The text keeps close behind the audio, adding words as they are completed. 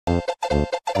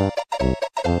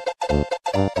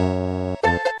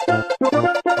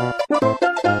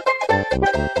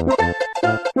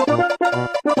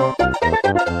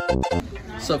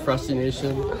What's up, Frosty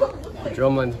Nation? The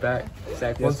Drumline's back.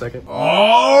 Exactly. 1 second.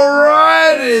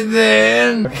 Alrighty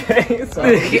then. Okay, so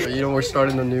you know we're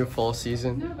starting the new fall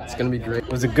season. It's gonna be great.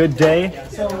 It was a good day.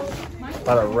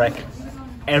 About to wreck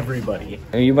everybody.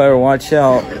 You better watch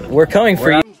out. We're coming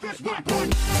for you.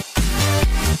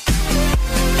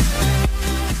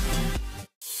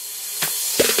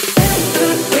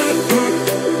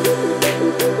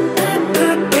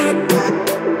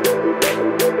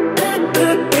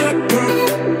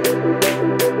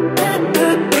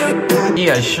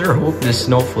 Yeah, I sure hope this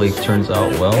snowflake turns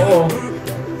out well.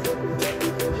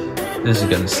 This is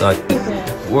gonna suck.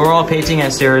 We're all painting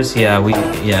at Sarah's. Yeah,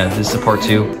 this is part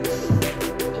 2.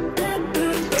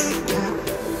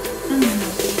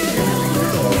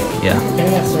 Yeah.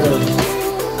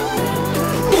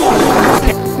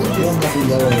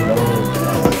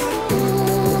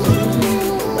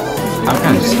 I'm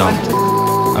kind of stumped.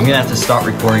 I'm gonna have to stop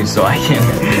recording so I can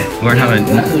learn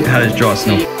how to draw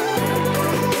snow.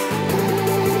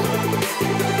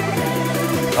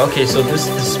 Okay, so this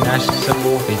is the smash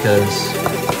symbol because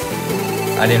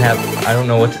I don't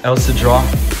know what else to draw.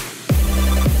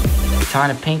 I'm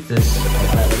trying to paint this.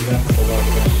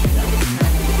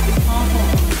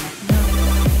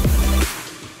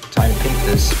 Trying to paint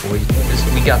this for you.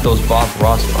 We got those Bob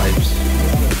Ross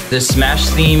vibes. This smash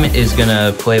theme is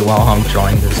gonna play while I'm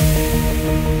drawing this.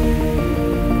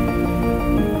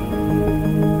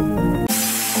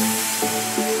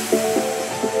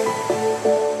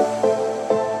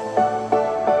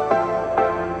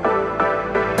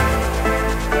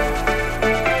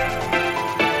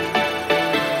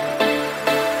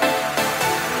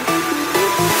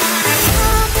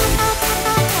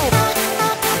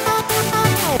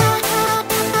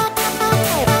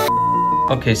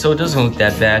 Okay, so it doesn't look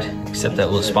that bad, except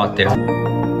that little spot there.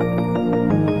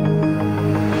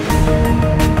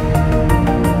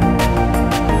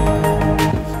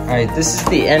 Alright, this is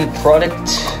the end product.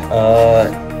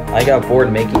 I got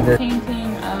bored making this.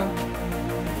 Painting of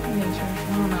nature.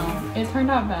 I don't know. It turned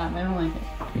out bad. I don't like it.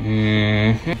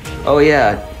 Mm-hmm. Oh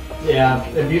yeah. Yeah,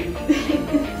 if you...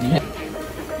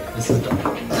 This is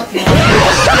dog.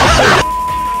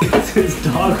 This is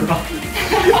dog rock.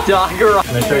 Dog rock.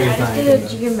 I'm sure you're I did a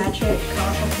geometric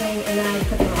colourful thing and then I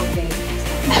put the wrong thing.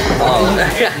 Oh.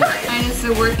 Mine is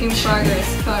a work in progress.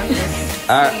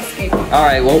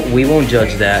 Alright, well, we won't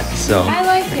judge that, so. I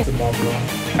like it.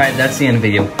 Alright, that's the end of the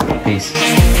video. Peace.